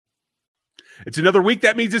It's another week.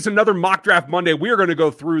 That means it's another Mock Draft Monday. We are going to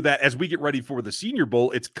go through that as we get ready for the Senior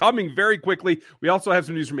Bowl. It's coming very quickly. We also have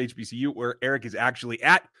some news from HBCU where Eric is actually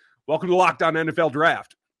at. Welcome to Locked On NFL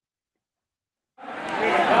Draft.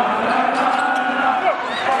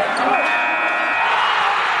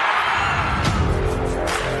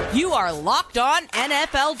 You are Locked On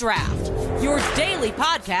NFL Draft, your daily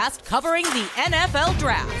podcast covering the NFL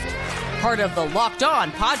Draft. Part of the Locked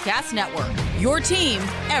On Podcast Network, your team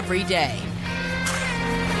every day.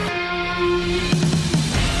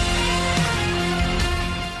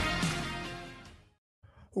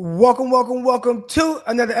 Welcome to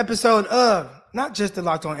another episode of not just the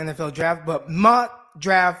Locked On NFL Draft, but Mock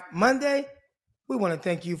Draft Monday. We want to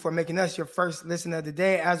thank you for making us your first listen of the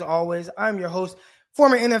day. As always, I'm your host,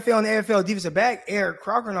 former NFL and AFL defensive back, Eric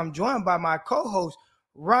Crocker, and I'm joined by my co-host,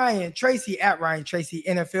 Ryan Tracy, at Ryan Tracy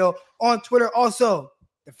NFL on Twitter. Also,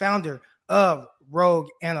 the founder of Rogue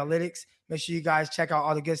Analytics. Make sure you guys check out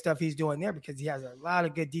all the good stuff he's doing there because he has a lot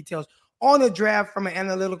of good details on the draft from an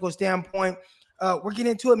analytical standpoint. We're getting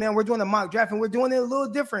into it, man. We're doing a mock draft, and we're doing it a little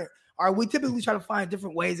different. All right, we typically try to find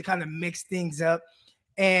different ways to kind of mix things up,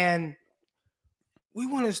 and we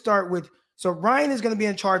want to start with, so Ryan is going to be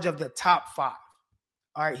in charge of the top 5.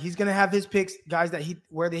 All right, he's going to have his picks, guys that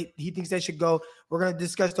he thinks they should go. We're going to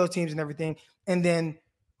discuss those teams and everything, and then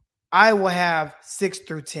I will have 6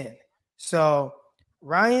 through 10. So,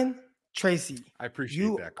 Ryan Tracy, I appreciate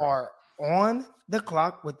you that, Carl. are on the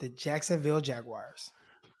clock with the Jacksonville Jaguars.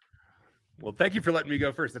 Well, thank you for letting me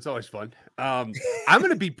go first. That's always fun. I'm going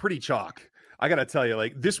to be pretty chalk. I got to tell you,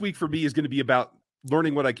 like, this week for me is going to be about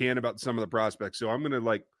learning what I can about some of the prospects. So I'm going to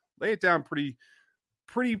lay it down pretty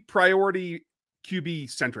priority QB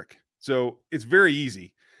centric. So it's very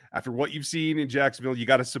easy. After what you've seen in Jacksonville, you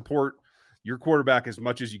got to support your quarterback as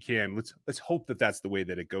much as you can. Let's hope that that's the way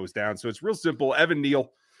that it goes down. So it's real simple. Evan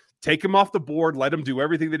Neal, take him off the board. Let him do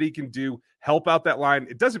everything that he can do. Help out that line.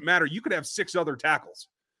 It doesn't matter. You could have 6 other tackles.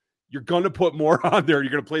 You're going to put more on there.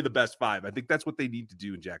 You're going to play the best 5. I think that's what they need to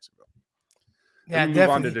do in Jacksonville. Yeah, move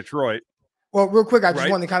definitely. on to Detroit. Well, real quick, I just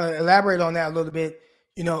want to kind of elaborate on that a little bit.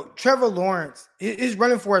 You know, Trevor Lawrence is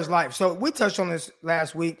running for his life. So we touched on this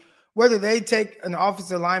last week, whether they take an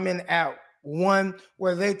offensive lineman at 1,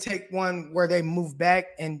 where they take one where they move back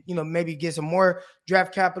and, you know, maybe get some more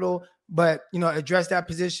draft capital, but, you know, address that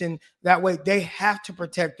position. That way they have to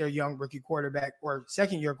protect their young rookie quarterback or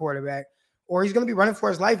second-year quarterback, or he's going to be running for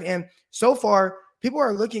his life. And so far, people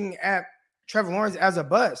are looking at Trevor Lawrence as a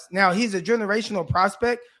bust. Now, he's a generational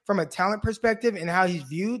prospect from a talent perspective and how he's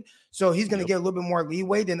viewed. So he's going to get a little bit more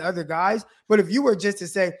leeway than other guys. But if you were just to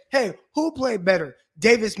say, hey, who played better,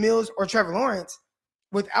 Davis Mills or Trevor Lawrence,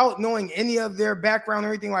 without knowing any of their background or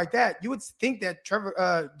anything like that, you would think that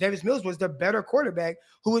Davis Mills was the better quarterback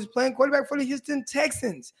who was playing quarterback for the Houston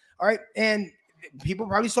Texans. All right. And people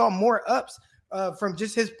probably saw more ups from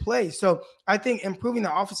just his play. So I think improving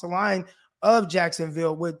the offensive line of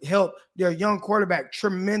Jacksonville would help their young quarterback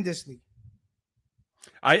tremendously.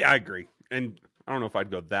 I agree. And I don't know if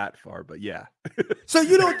I'd go that far, but yeah. So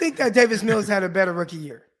you don't think that Davis Mills had a better rookie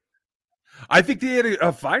year? I think they had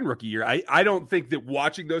a fine rookie year. I don't think that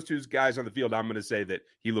watching those 2 guys on the field, I'm going to say that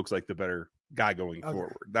he looks like the better guy going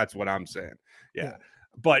forward. That's what I'm saying. Yeah.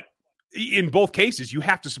 But in both cases, you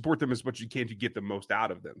have to support them as much as you can to get the most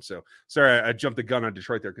out of them. So sorry, I jumped the gun on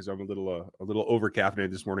Detroit there because I'm a little over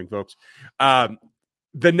caffeinated this morning, folks. The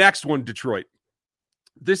next one, Detroit.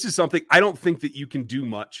 This is something I don't think that you can do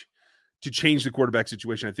much to change the quarterback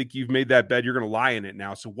situation. I think you've made that bed. You're going to lie in it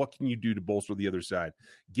now. So what can you do to bolster the other side?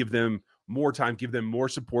 Give them more time, give them more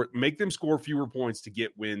support, make them score fewer points to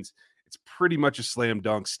get wins. It's pretty much a slam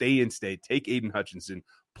dunk. Stay in state. Take Aiden Hutchinson,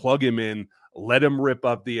 plug him in, let him rip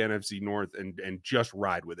up the NFC North and just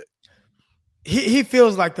ride with it. He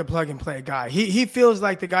feels like the plug and play guy. He feels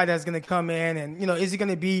like the guy that's going to come in and, you know, is he going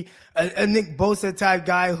to be a Nick Bosa type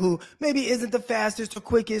guy who maybe isn't the fastest or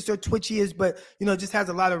quickest or twitchiest, but, you know, just has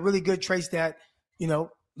a lot of really good traits that, you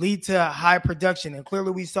know, lead to high production. And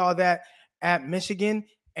clearly we saw that at Michigan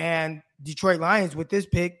and Detroit Lions with this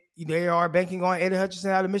pick. They are banking on Aiden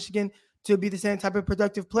Hutchinson out of Michigan to be the same type of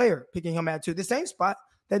productive player, picking him at 2, the same spot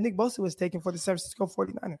that Nick Bosa was taken for the San Francisco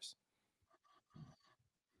 49ers.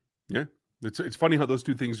 Yeah. It's funny how those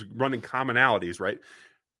 2 things run in commonalities, right?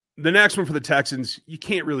 The next one for the Texans, you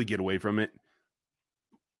can't really get away from it.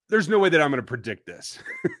 There's no way that I'm going to predict this.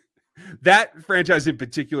 That franchise in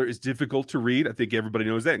particular is difficult to read. I think everybody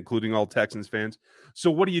knows that, including all Texans fans. So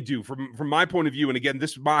what do you do? From my point of view, and again,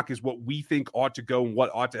 this mock is what we think ought to go and what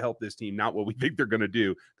ought to help this team, not what we think they're going to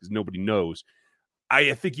do, because nobody knows.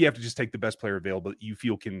 I think you have to just take the best player available that you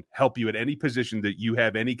feel can help you at any position that you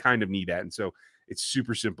have any kind of need at. And so it's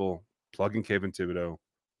super simple. plug in Kayvon Thibodeau,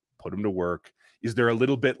 put him to work. Is there a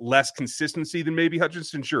little bit less consistency than maybe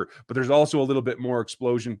Hutchinson? Sure. But there's also a little bit more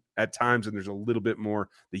explosion at times, and there's a little bit more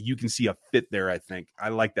that you can see a fit there, I think. I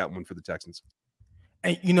like that one for the Texans.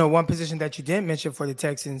 And, one position that you didn't mention for the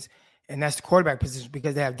Texans, and that's the quarterback position,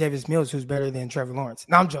 because they have Davis Mills, who's better than Trevor Lawrence.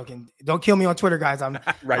 No, I'm joking. Don't kill me on Twitter, guys. I'm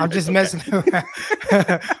just messing around.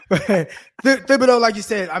 But Thibodeau, like you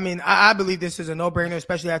said, I believe this is a no-brainer,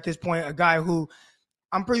 especially at this point, a guy who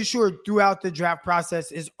I'm pretty sure throughout the draft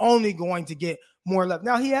process is only going to get more love.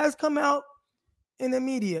 Now, he has come out in the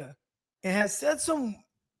media and has said some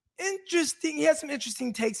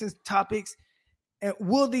interesting takes and topics. And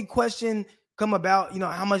will the question come about,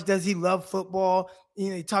 how much does he love football?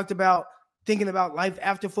 He talked about thinking about life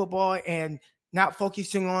after football and not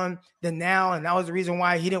focusing on the now. And that was the reason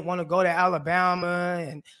why he didn't want to go to Alabama.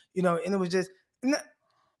 And it was just,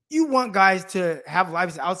 you want guys to have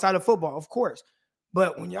lives outside of football, of course.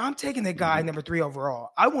 But when I'm taking the guy number 3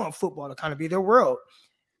 overall, I want football to kind of be their world.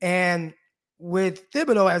 And with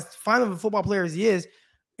Thibodeau, as fine of a football player as he is,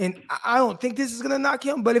 and I don't think this is going to knock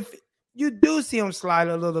him, but if you do see him slide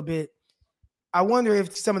a little bit, I wonder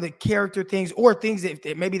if some of the character things or things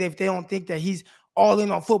that maybe if they don't think that he's all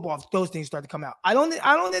in on football, if those things start to come out. I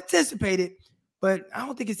don't anticipate it, but I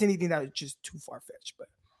don't think it's anything that is just too far-fetched. But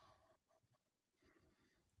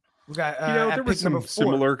we got there was some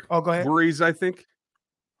similar worries, I think.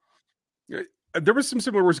 There was some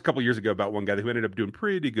similar words a couple years ago about one guy who ended up doing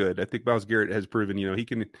pretty good. I think Myles Garrett has proven, he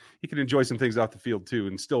can enjoy some things off the field too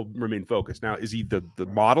and still remain focused. Now, is he the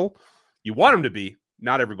model you want him to be?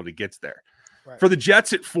 Not everybody gets there. Right. For the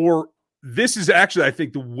Jets at 4, this is actually, I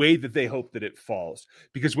think, the way that they hope that it falls.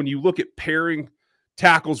 Because when you look at pairing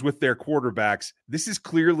tackles with their quarterbacks, this is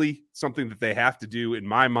clearly something that they have to do in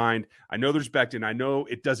my mind. I know there's Becton. I know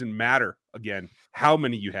it doesn't matter, again, how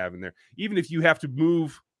many you have in there. Even if you have to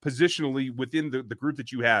move positionally within the group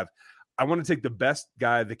that you have, I want to take the best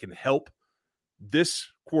guy that can help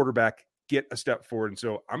this quarterback get a step forward. And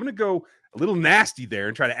so I'm going to go a little nasty there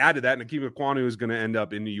and try to add to that. And Akeem Ekwonu is going to end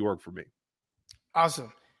up in New York for me.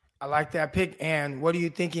 Awesome. I like that pick. And what are you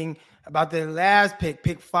thinking about the last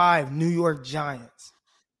pick 5, New York Giants?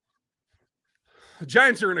 The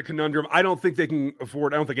Giants are in a conundrum. I don't think they can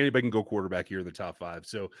afford. I don't think anybody can go quarterback here in the top 5.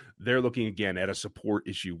 So they're looking again at a support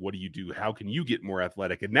issue. What do you do? How can you get more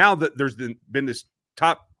athletic? And now that there's been this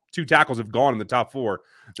top 2 tackles have gone in the top 4,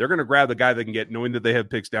 they're going to grab the guy they can get, knowing that they have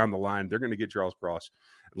picks down the line. They're going to get Charles Cross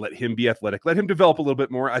and let him be athletic. Let him develop a little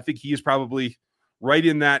bit more. I think he is probably right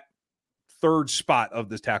in that 3rd spot of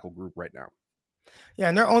this tackle group right now. Yeah,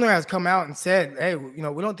 and their owner has come out and said, hey, we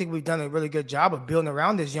don't think we've done a really good job of building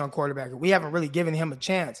around this young quarterback. We haven't really given him a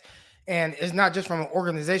chance. And it's not just from an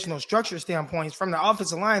organizational structure standpoint, it's from the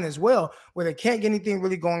offensive line as well, where they can't get anything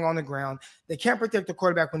really going on the ground. They can't protect the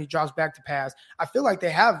quarterback when he drops back to pass. I feel like they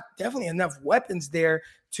have definitely enough weapons there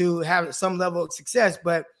to have some level of success,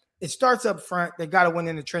 but it starts up front. They got to win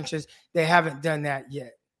in the trenches. They haven't done that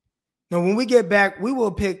yet. Now, when we get back, we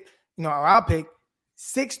will pick, I'll pick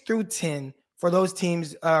 6 through 10 for those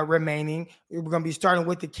teams remaining. We're going to be starting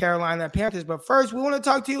with the Carolina Panthers. But first, we want to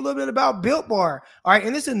talk to you a little bit about Built Bar. All right,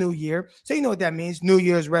 and it's a new year, so you know what that means, New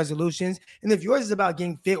Year's resolutions. And if yours is about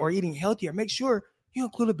getting fit or eating healthier, make sure you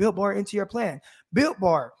include a Built Bar into your plan. Built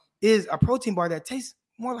Bar is a protein bar that tastes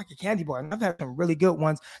more like a candy bar. And I've had some really good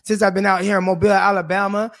ones since I've been out here in Mobile,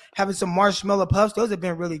 Alabama, having some marshmallow puffs. Those have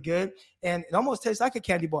been really good. And it almost tastes like a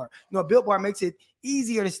candy bar. Built Bar makes it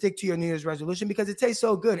easier to stick to your New Year's resolution because it tastes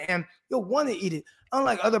so good and you'll want to eat it.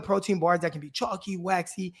 Unlike other protein bars that can be chalky,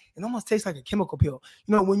 waxy, and almost tastes like a chemical pill.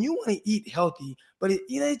 When you want to eat healthy, but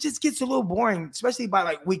it just gets a little boring, especially by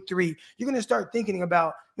like week 3, you're going to start thinking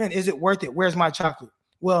about, man, is it worth it? Where's my chocolate?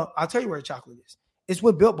 Well, I'll tell you where the chocolate is. It's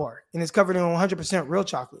with Built Bar, and it's covered in 100% real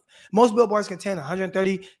chocolate. Most Built Bars contain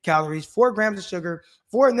 130 calories, 4 grams of sugar,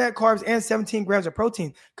 4 net carbs, and 17 grams of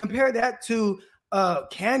protein. Compare that to a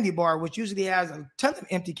candy bar, which usually has a ton of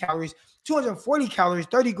empty calories, 240 calories,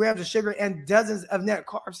 30 grams of sugar, and dozens of net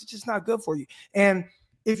carbs. It's just not good for you. And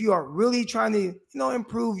if you are really trying to,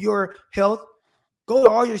 improve your health, go to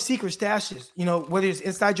all your secret stashes, whether it's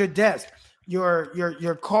inside your desk,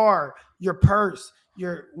 your car, your purse,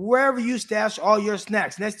 wherever you stash all your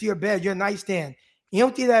snacks, next to your bed, your nightstand.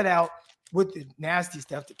 Empty that out with the nasty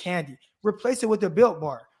stuff, the candy. Replace it with the Built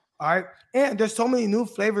Bar. All right. And there's so many new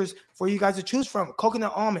flavors for you guys to choose from.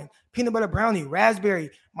 Coconut almond, peanut butter brownie, raspberry,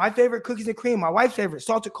 my favorite cookies and cream, my wife's favorite,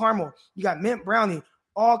 salted caramel. You got mint brownie,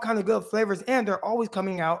 all kind of good flavors. And they're always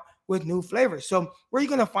coming out with new flavors. So where are you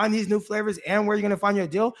going to find these new flavors and where are you going to find your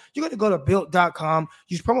deal? You're going to go to built.com,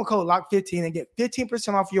 use promo code LOCK15 and get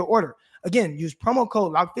 15% off your order. Again, use promo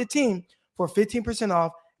code LOCK15 for 15%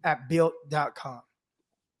 off at built.com.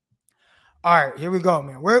 All right, here we go,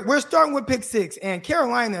 man. We're starting with pick 6, and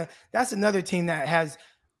Carolina, that's another team that has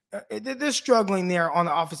they're struggling there on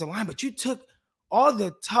the offensive line, but you took all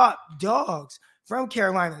the top dogs from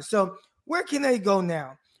Carolina. So where can they go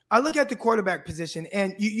now? I look at the quarterback position,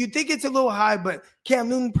 and you think it's a little high, but Cam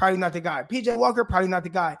Newton, probably not the guy. PJ Walker, probably not the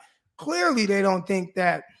guy. Clearly, they don't think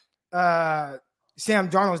that Sam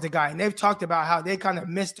Darnold's the guy, and they've talked about how they kind of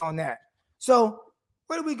missed on that. So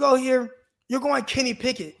where do we go here? You're going Kenny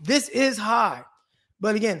Pickett. This is high.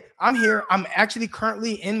 But again, I'm here. I'm actually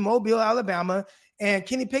currently in Mobile, Alabama, and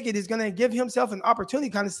Kenny Pickett is going to give himself an opportunity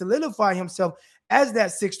to kind of solidify himself as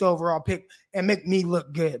that 6th overall pick and make me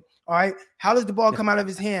look good. All right. How does the ball come out of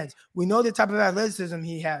his hands? We know the type of athleticism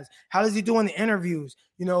he has. How does he do in the interviews?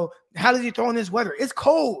 How does he throw in this weather? It's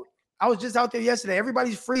cold. I was just out there yesterday.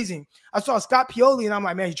 Everybody's freezing. I saw Scott Pioli, and I'm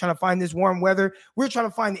like, man, you're trying to find this warm weather. We're trying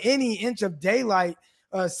to find any inch of daylight,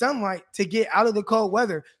 sunlight to get out of the cold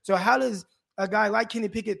weather. So how does a guy like Kenny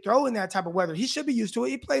Pickett throw in that type of weather? He should be used to it.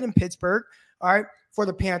 He played in Pittsburgh, all right, for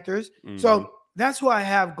the Panthers. Mm-hmm. So that's who I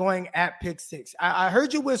have going at pick 6. I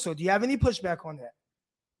heard you whistle. Do you have any pushback on that?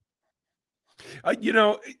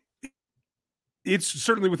 It's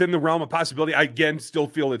certainly within the realm of possibility. I, again, still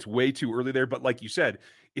feel it's way too early there. But like you said,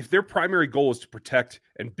 if their primary goal is to protect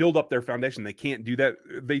and build up their foundation, they can't do that,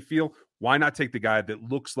 they feel. Why not take the guy that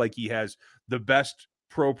looks like he has the best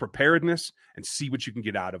pro preparedness and see what you can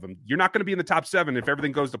get out of him? You're not going to be in the top 7 if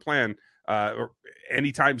everything goes to plan or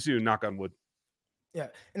anytime soon, knock on wood. Yeah,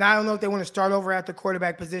 and I don't know if they want to start over at the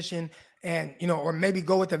quarterback position and, or maybe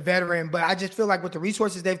go with a veteran, but I just feel like with the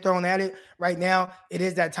resources they've thrown at it right now, it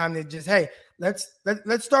is that time to just, hey, let's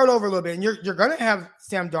start over a little bit. And you're going to have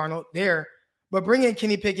Sam Darnold there, but bring in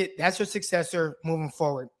Kenny Pickett. That's your successor moving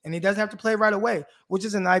forward. And he doesn't have to play right away, which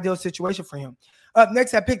is an ideal situation for him. Up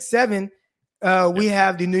next at pick 7, we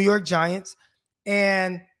have the New York Giants.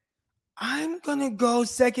 And I'm going to go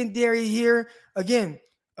secondary here. Again,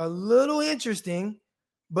 a little interesting,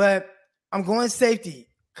 but I'm going safety.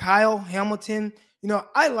 Kyle Hamilton.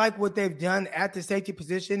 I like what they've done at the safety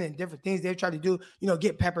position and different things they've tried to do,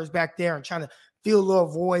 get Peppers back there and trying to fill little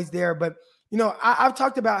voids there. But, I've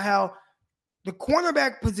talked about how the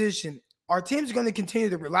cornerback position, our team's going to continue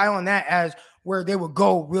to rely on that as where they will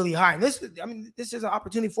go really high. And this is an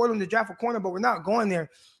opportunity for them to draft a corner, but we're not going there.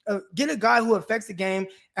 Get a guy who affects the game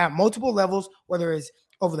at multiple levels, whether it's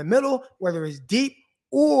over the middle, whether it's deep,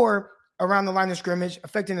 or around the line of scrimmage,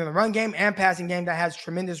 affecting the run game and passing game that has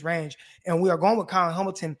tremendous range. And we are going with Kyle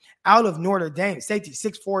Hamilton out of Notre Dame. Safety,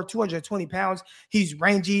 6'4", 220 pounds. He's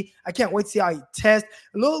rangy. I can't wait to see how he tests.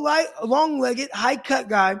 A little light, long-legged, high-cut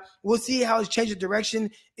guy. We'll see how his change of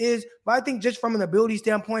direction is. But I think just from an ability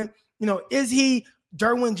standpoint, is he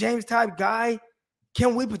Derwin James type guy?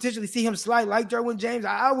 Can we potentially see him slide like Derwin James?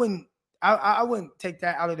 I wouldn't take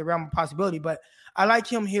that out of the realm of possibility, but I like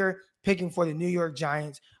him here picking for the New York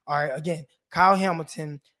Giants. All right, again, Kyle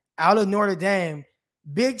Hamilton out of Notre Dame,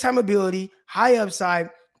 big time ability, high upside,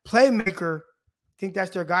 playmaker. I think that's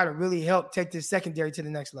their guy to really help take this secondary to the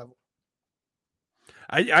next level.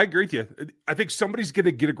 I agree with you. I think somebody's going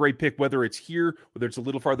to get a great pick, whether it's here, whether it's a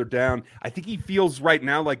little farther down. I think he feels right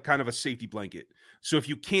now like kind of a safety blanket. So if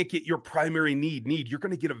you can't get your primary need, you're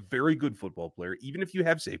going to get a very good football player, even if you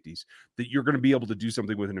have safeties, that you're going to be able to do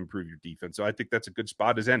something with and improve your defense. So I think that's a good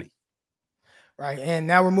spot as any. Right, and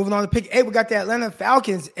now we're moving on to pick 8. We got the Atlanta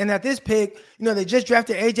Falcons, and at this pick, they just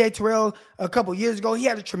drafted A.J. Terrell a couple years ago. He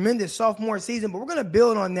had a tremendous sophomore season, but we're going to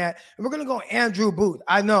build on that, and we're going to go Andrew Booth.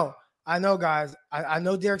 I know, guys. I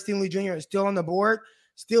know Derek Stingley Jr. is still on the board.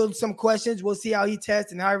 Still some questions. We'll see how he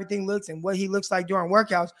tests and how everything looks and what he looks like during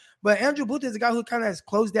workouts. But Andrew Booth is a guy who kind of has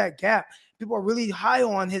closed that gap. People are really high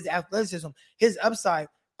on his athleticism, his upside.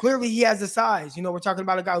 Clearly, he has the size. We're talking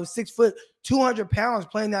about a guy who's 6 foot, 200 pounds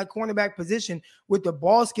playing that cornerback position with the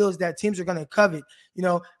ball skills that teams are going to covet.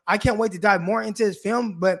 I can't wait to dive more into his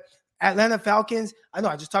film, but Atlanta Falcons, I know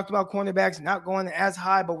I just talked about cornerbacks not going as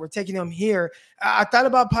high, but we're taking them here. I thought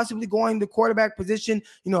about possibly going the quarterback position.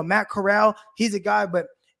 Matt Corral, he's a guy, but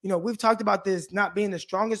we've talked about this not being the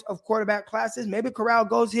strongest of quarterback classes. Maybe Corral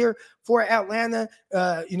goes here for Atlanta.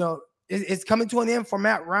 It's coming to an end for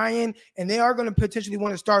Matt Ryan, and they are going to potentially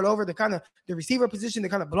want to start over the receiver position. They're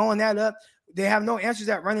kind of blowing that up. They have no answers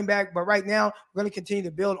at running back, but right now we're going to continue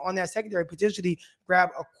to build on that secondary, potentially grab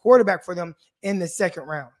a quarterback for them in the second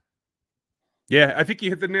round. Yeah, I think you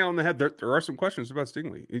hit the nail on the head. There are some questions about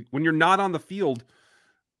Stingley. When you're not on the field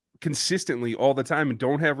consistently all the time and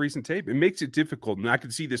don't have recent tape, it makes it difficult. And I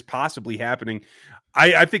could see this possibly happening.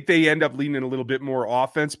 I think they end up leaning a little bit more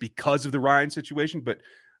offense because of the Ryan situation, but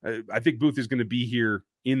I think Booth is going to be here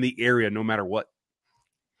in the area no matter what.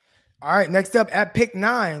 All right, next up at pick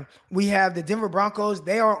 9, we have the Denver Broncos.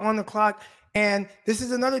 They are on the clock, and this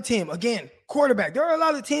is another team. Again, quarterback. There are a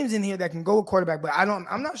lot of teams in here that can go with quarterback, but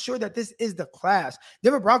I'm not sure that this is the class.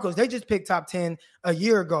 Denver Broncos, they just picked top 10 a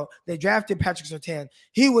year ago. They drafted Patrick Surtain.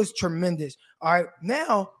 He was tremendous. All right,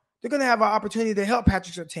 now they're going to have an opportunity to help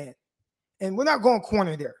Patrick Surtain. And we're not going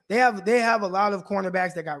corner there. They have a lot of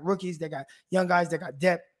cornerbacks. They got rookies. They got young guys. They got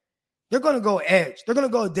depth. They're going to go edge. They're going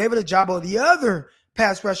to go David Ojabo, the other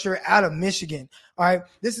pass rusher out of Michigan. All right.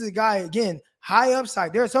 This is a guy, again, high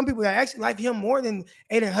upside. There are some people that actually like him more than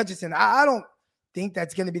Aiden Hutchinson. I don't think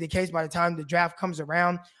that's going to be the case by the time the draft comes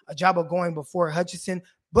around. Ojabo going before Hutchinson,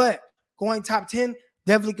 but going top 10,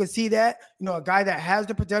 definitely could see that. You know, a guy that has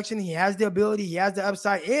the production, he has the ability, he has the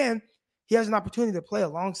upside, and he has an opportunity to play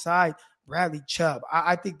alongside Bradley Chubb.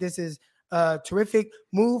 I think this is a terrific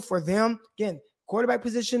move for them. Again, quarterback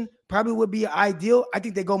position probably would be ideal. I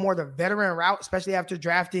think they go more the veteran route, especially after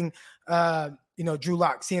drafting, Drew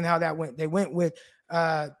Lock, seeing how that went. They went with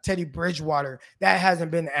Teddy Bridgewater. That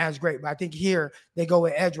hasn't been as great, but I think here they go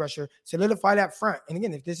with edge rusher, solidify that front. And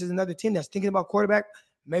again, if this is another team that's thinking about quarterback,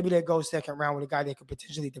 maybe they go second round with a guy they could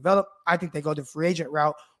potentially develop. I think they go the free agent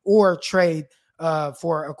route or trade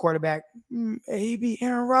for a quarterback, maybe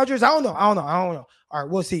Aaron Rodgers. I don't know. All right,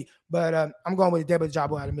 we'll see. But I'm going with David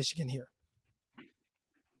Ojabo out of Michigan here.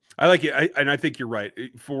 I like it, and I think you're right.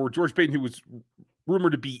 For George Paton, who was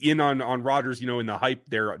rumored to be in on Rodgers, in the hype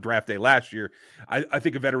there draft day last year, I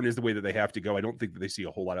think a veteran is the way that they have to go. I don't think that they see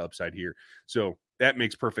a whole lot of upside here. So that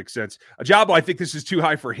makes perfect sense. Ojabo, I think this is too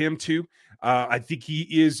high for him too. I think he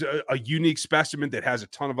is a unique specimen that has a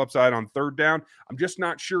ton of upside on third down. I'm just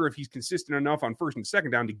not sure if he's consistent enough on first and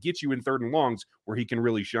second down to get you in third and longs where he can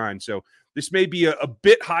really shine. So this may be a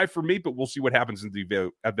bit high for me, but we'll see what happens as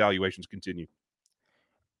the evaluations continue.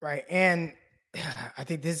 Right. And I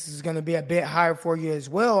think this is going to be a bit higher for you as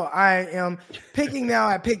well. I am picking now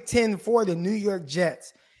at pick 10 for the New York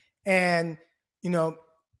Jets. And,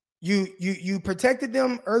 you protected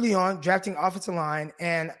them early on, drafting offensive line.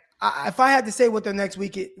 And if I had to say what their next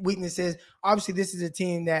weakness is, obviously this is a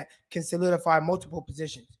team that can solidify multiple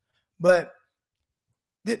positions. But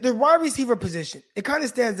the wide receiver position, it kind of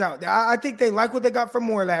stands out. I think they like what they got from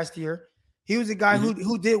Moore last year. He was a guy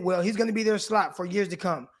who did well. He's going to be their slot for years to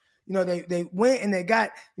come. They went and they got,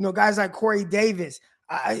 guys like Corey Davis.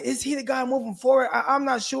 Is he the guy moving forward? I'm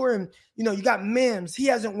not sure. And, you got Mims. He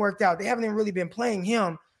hasn't worked out. They haven't even really been playing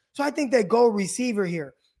him. So I think they go receiver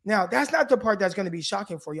here. Now, that's not the part that's going to be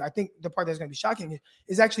shocking for you. I think the part that's going to be shocking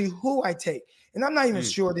is actually who I take. And I'm not even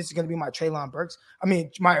sure this is going to be my Treylon Burks. I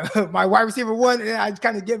mean, my wide receiver one, and I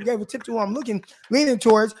kind of gave a tip to who I'm leaning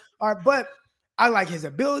towards. But I like his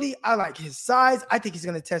ability. I like his size. I think he's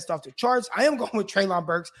going to test off the charts. I am going with Treylon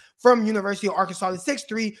Burks from University of Arkansas, the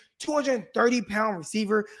 6'3", 230-pound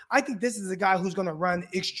receiver. I think this is a guy who's going to run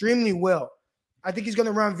extremely well. I think he's going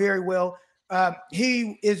to run very well.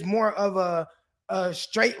 He is more of a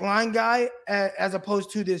straight line guy as opposed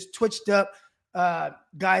to this twitched up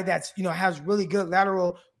guy that's, has really good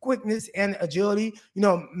lateral quickness and agility.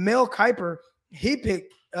 Mel Kiper, he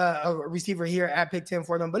picked a receiver here at pick 10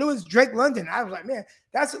 for them, but it was Drake London. I was like, man,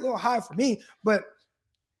 that's a little high for me. But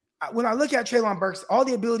when I look at Treylon Burks, all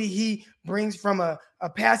the ability he brings from a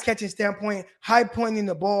pass catching standpoint, high pointing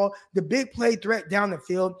the ball, the big play threat down the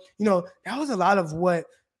field, that was a lot of what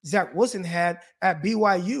Zach Wilson had at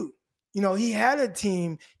BYU. He had a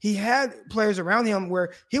team, he had players around him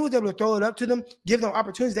where he was able to throw it up to them, give them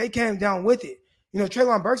opportunities. They came down with it.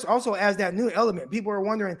 Treylon Burks also adds that new element. People are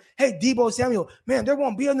wondering, hey, Deebo Samuel, man, there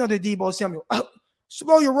won't be another Deebo Samuel.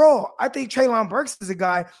 Slow your roll. I think Treylon Burks is a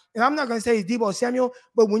guy, and I'm not going to say he's Deebo Samuel,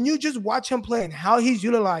 but when you just watch him play and how he's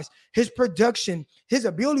utilized, his production, his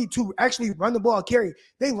ability to actually run the ball, carry,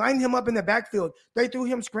 they lined him up in the backfield. They threw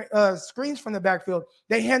him screens from the backfield.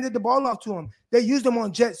 They handed the ball off to him. They used him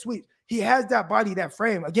on jet sweeps. He has that body, that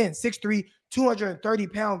frame. Again, 6'3",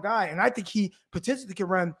 230-pound guy, and I think he potentially can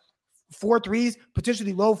run 4.3s,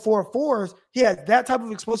 potentially low 4.4s. He has that type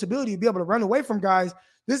of explosibility to be able to run away from guys.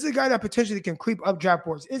 This is a guy that potentially can creep up draft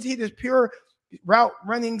boards. Is he this pure route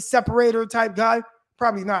running separator type guy?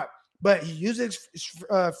 Probably not. But he uses his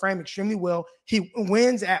frame extremely well. He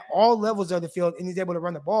wins at all levels of the field, and he's able to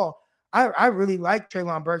run the ball. I really like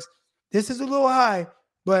Treylon Burks. This is a little high,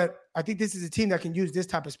 but I think this is a team that can use this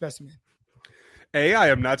type of specimen. A, I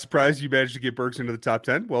am not surprised you managed to get Burks into the top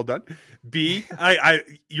 10. Well done. B,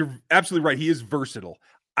 you're absolutely right. He is versatile.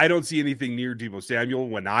 I don't see anything near Deebo Samuel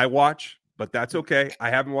when I watch, but that's okay. I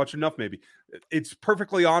haven't watched enough maybe. It's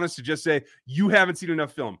perfectly honest to just say, you haven't seen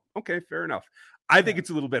enough film. Okay, fair enough. I think it's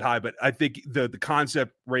a little bit high, but I think the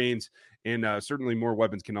concept reigns, and certainly more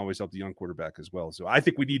weapons can always help the young quarterback as well. So I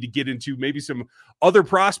think we need to get into maybe some other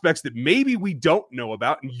prospects that maybe we don't know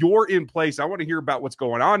about, and you're in place. I want to hear about what's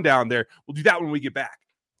going on down there. We'll do that when we get back.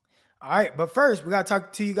 All right, but first, we got to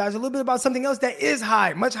talk to you guys a little bit about something else that is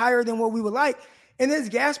high, much higher than what we would like, and it's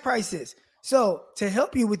gas prices. So to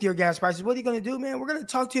help you with your gas prices, what are you going to do, man? We're going to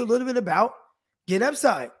talk to you a little bit about Get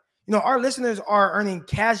Upside. You know, our listeners are earning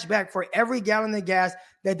cash back for every gallon of gas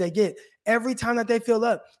that they get every time that they fill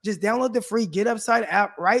up. Just download the free Get Upside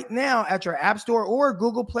app right now at your App Store or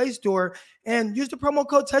Google Play Store and use the promo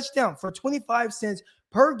code Touchdown for 25 cents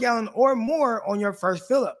per gallon or more on your first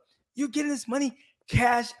fill up. You're getting this money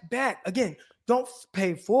cash back. Again, don't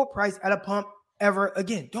pay full price at a pump ever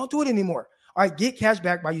again. Don't do it anymore. All right, get cash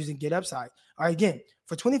back by using Get Upside. All right, again,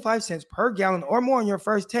 for 25 cents per gallon or more on your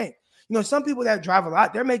first tank. You know, some people that drive a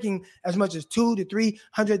lot, they're making as much as $200 to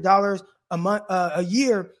 $300 a month, a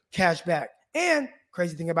year cash back. And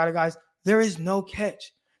crazy thing about it, guys, there is no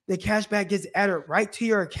catch. The cash back gets added right to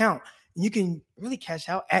your account. And you can really cash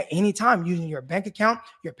out at any time using your bank account,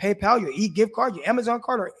 your PayPal, your e-gift card, your Amazon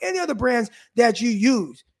card, or any other brands that you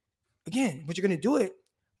use. Again, but you're going to do it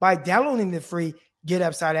by downloading the free Get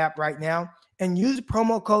Upside app right now and use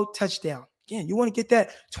promo code Touchdown. Again, you want to get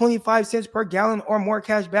that 25 cents per gallon or more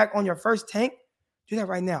cash back on your first tank? Do that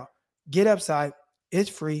right now. Get Upside. It's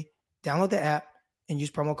free. Download the app and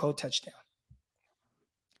use promo code Touchdown.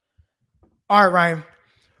 All right, Ryan.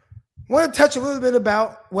 I want to touch a little bit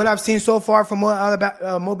about what I've seen so far from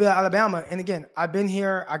Mobile, Alabama. And again, I've been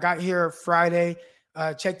here. I got here Friday,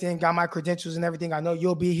 checked in, got my credentials and everything. I know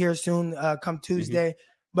you'll be here soon, come Tuesday.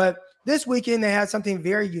 Mm-hmm. But this weekend, they had something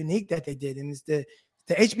very unique that they did, and it's the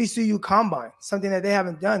HBCU Combine, something that they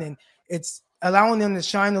haven't done. And it's allowing them to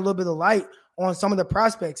shine a little bit of light on some of the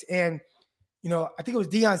prospects. And, you know, I think it was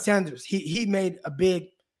Deion Sanders. He made a big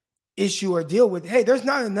issue or deal with, hey, there's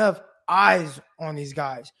not enough eyes on these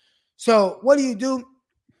guys. So what do?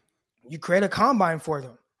 You create a combine for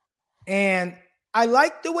them. And I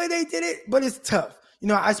like the way they did it, but it's tough. You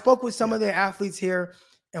know, I spoke with some of the athletes here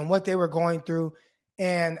and what they were going through.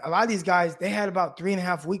 And a lot of these guys, they had about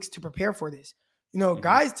 3.5 weeks to prepare for this. You know,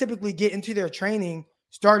 guys typically get into their training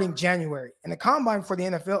starting January. And the combine for the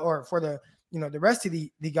NFL or for the, you know, the rest of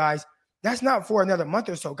the guys, that's not for another month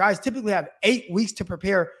or so. Guys typically have 8 weeks to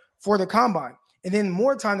prepare for the combine and then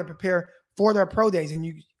more time to prepare for their pro days. And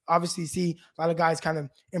you obviously see a lot of guys kind of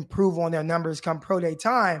improve on their numbers come pro day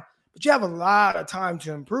time, but you have a lot of time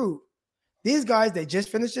to improve. These guys, they just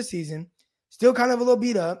finished the season, still kind of a little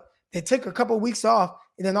beat up. They took a couple of weeks off,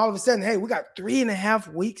 and then all of a sudden, hey, we got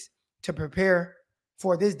 3.5 weeks to prepare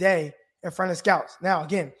for this day in front of scouts. Now,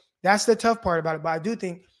 again, that's the tough part about it, but I do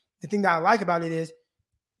think the thing that I like about it is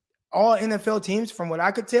all NFL teams, from what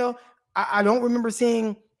I could tell, I don't remember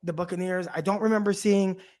seeing the Buccaneers. I don't remember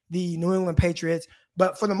seeing the New England Patriots.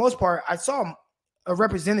 But for the most part, I saw a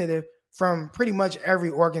representative from pretty much every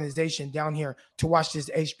organization down here to watch this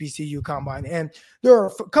HBCU Combine. And there are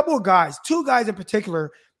a couple of guys, 2 guys in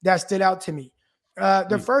particular, that stood out to me.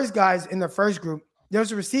 The first guys in the first group,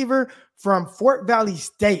 there's a receiver from Fort Valley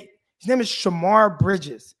State. His name is Shamar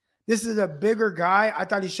Bridges. This is a bigger guy. I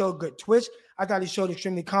thought he showed good twitch. I thought he showed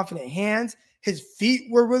extremely confident hands. His feet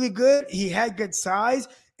were really good. He had good size.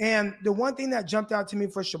 And the one thing that jumped out to me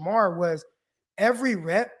for Shamar was every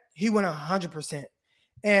rep, he went 100%.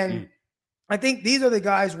 And I think these are the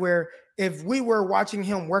guys where if we were watching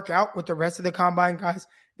him work out with the rest of the combine guys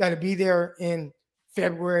that'd be there in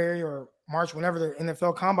February or March, whenever the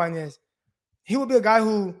NFL Combine is, he would be a guy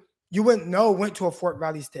who you wouldn't know went to a Fort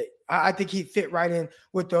Valley State. I think he'd fit right in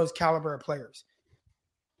with those caliber of players.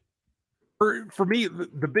 For me,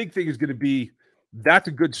 the big thing is going to be that's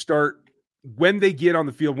a good start when they get on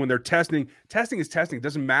the field, when they're testing. Testing is testing. It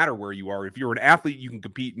doesn't matter where you are. If you're an athlete, you can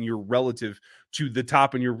compete and you're relative to the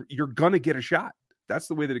top and you're going to get a shot. That's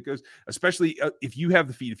the way that it goes, especially if you have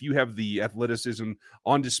the feet, if you have the athleticism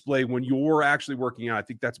on display when you're actually working out. I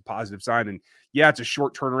think that's a positive sign. And yeah, it's a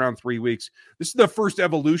short turnaround, 3 weeks. This is the first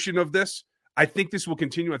evolution of this. I think this will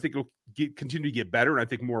continue. I think it'll continue to get better. And I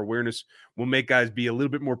think more awareness will make guys be a little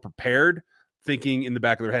bit more prepared, thinking in the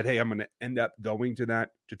back of their head, hey, I'm going to end up going to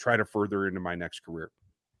that to try to further into my next career.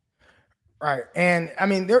 Right. And I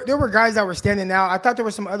mean, there were guys that were standing out. I thought there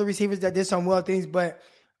were some other receivers that did some well things, but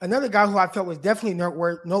another guy who I felt was definitely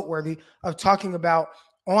noteworthy of talking about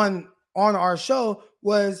on our show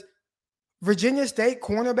was Virginia State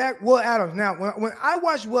cornerback Will Adams. Now, when I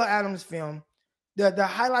watched Will Adams' film, the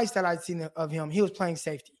highlights that I'd seen of him, he was playing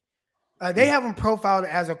safety. They have him profiled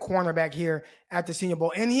as a cornerback here at the Senior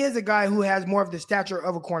Bowl, and he is a guy who has more of the stature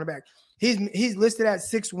of a cornerback. He's listed at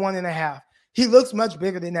 6'1.5". He looks much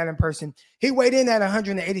bigger than that in person. He weighed in at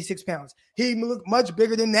 186 pounds. He looked much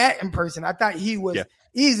bigger than that in person. I thought he was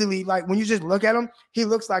easily, like, when you just look at him, he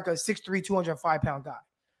looks like a 6'3", 205-pound guy.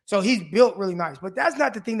 So he's built really nice. But that's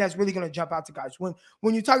not the thing that's really going to jump out to guys.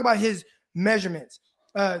 When you talk about his measurements,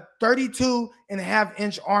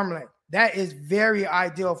 32.5-inch arm length, that is very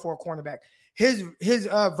ideal for a cornerback. His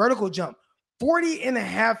vertical jump,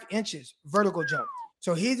 40.5 inches vertical jump.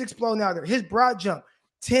 So he's exploding out there. His broad jump,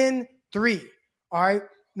 10.3. All right.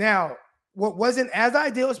 Now, what wasn't as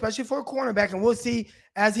ideal, especially for a cornerback, and we'll see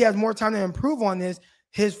as he has more time to improve on this,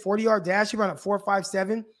 his 40-yard dash, he ran at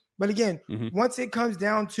 4.57. But again, once it comes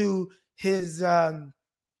down to his,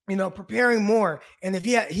 preparing more, and if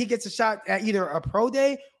he gets a shot at either a pro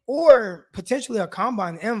day or potentially a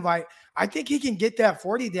combine invite, I think he can get that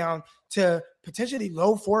 40 down to potentially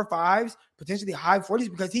low 4.5s, potentially high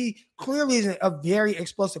 40s, because he clearly is a very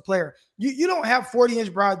explosive player. You don't have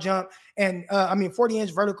 40-inch broad jump and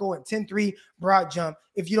 40-inch vertical and 10.3 broad jump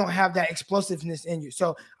if you don't have that explosiveness in you.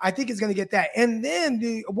 So I think it's going to get that. And then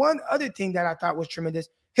the one other thing that I thought was tremendous,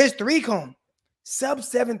 his 3-cone,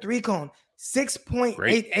 sub-7 3-cone,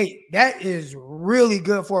 6.88. That is really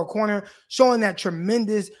good for a corner, showing that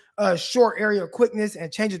tremendous short area quickness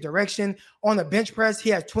and change of direction. On the bench press,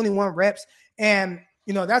 he has 21 reps. And,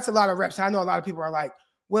 that's a lot of reps. I know a lot of people are like,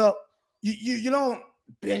 well, you don't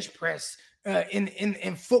bench press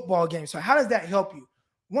in football games. So how does that help you?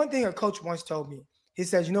 One thing a coach once told me, he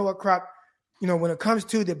says, you know what, Croc, when it comes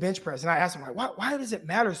to the bench press, and I asked him, like, why does it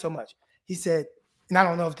matter so much? He said, and I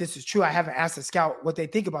don't know if this is true. I haven't asked a scout what they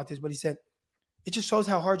think about this, but he said, it just shows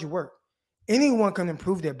how hard you work. Anyone can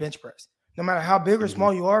improve their bench press. No matter how big or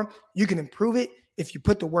small you are, you can improve it if you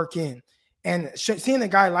put the work in. And seeing a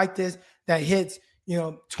guy like this that hits,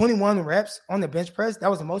 21 reps on the bench press, that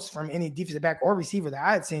was the most from any defensive back or receiver that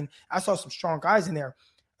I had seen. I saw some strong guys in there.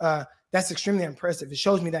 That's extremely impressive. It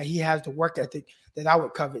shows me that he has the work ethic that I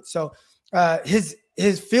would covet. So his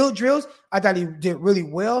field drills, I thought he did really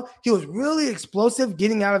well. He was really explosive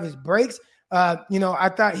getting out of his breaks. I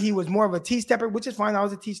thought he was more of a T-stepper, which is fine. I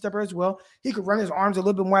was a T-stepper as well. He could run his arms a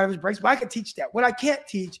little bit more out of his breaks, but I could teach that. What I can't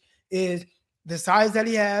teach is the size that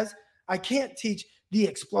he has. I can't teach the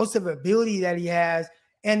explosive ability that he has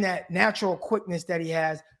and that natural quickness that he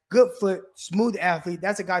has. Good foot, smooth athlete.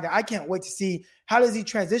 That's a guy that I can't wait to see. How does he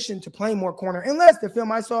transition to playing more corner? Unless the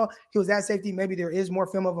film I saw, he was at safety. Maybe there is more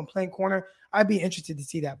film of him playing corner. I'd be interested to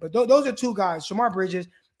see that. But those are two guys, Shamar Bridges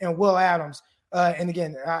and Will Adams. And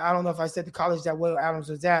again, I don't know if I said the college that Will Adams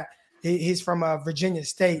was at. He's from Virginia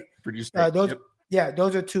State.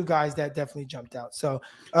 Those are two guys that definitely jumped out. So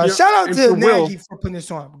shout out to Nagy for putting this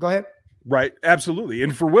on. Go ahead. Right. Absolutely.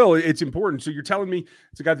 And for Will, it's important. So you're telling me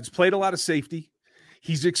it's a guy that's played a lot of safety.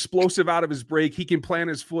 He's explosive out of his break. He can plant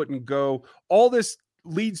his foot and go. All this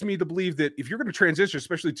leads me to believe that if you're going to transition,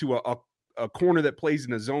 especially to a corner that plays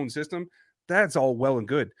in a zone system, that's all well and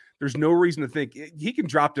good. There's no reason to think he can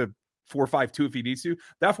drop to 4.52 if he needs to.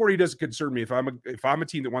 That 40 doesn't concern me. If I'm a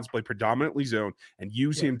team that wants to play predominantly zone and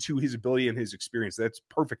use him to his ability and his experience, that's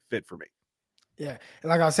perfect fit for me. Yeah. And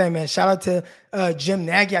like I was saying, man, shout out to Jim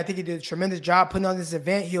Nagy. I think he did a tremendous job putting on this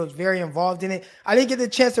event. He was very involved in it. I didn't get the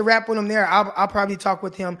chance to rap with him there. I'll probably talk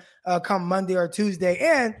with him come Monday or Tuesday.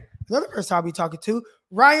 And another person I'll be talking to,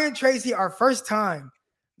 Ryan Tracy, our first time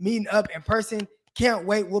meeting up in person. Can't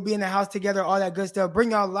wait. We'll be in the house together, all that good stuff.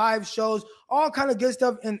 Bring y'all live shows, all kind of good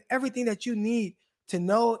stuff, and everything that you need to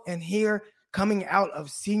know and hear coming out of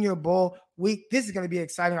Senior Bowl week. This is going to be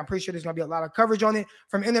exciting. I'm pretty sure there's going to be a lot of coverage on it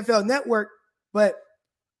from NFL Network, but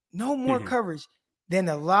no more coverage than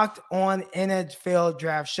the Locked On NFL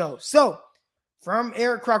Draft Show. So from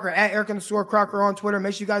Eric Crocker, at Eric_Crocker on Twitter,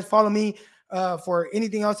 make sure you guys follow me for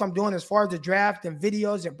anything else I'm doing as far as the draft and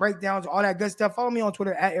videos and breakdowns, all that good stuff. Follow me on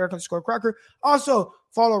Twitter at Eric_Crocker. Also,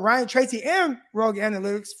 follow Ryan Tracy and Rogue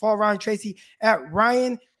Analytics. Follow Ryan Tracy at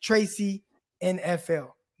Ryan Tracy NFL.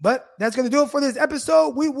 But that's going to do it for this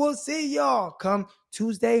episode. We will see y'all come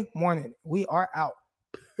Tuesday morning. We are out.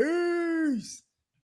 Peace.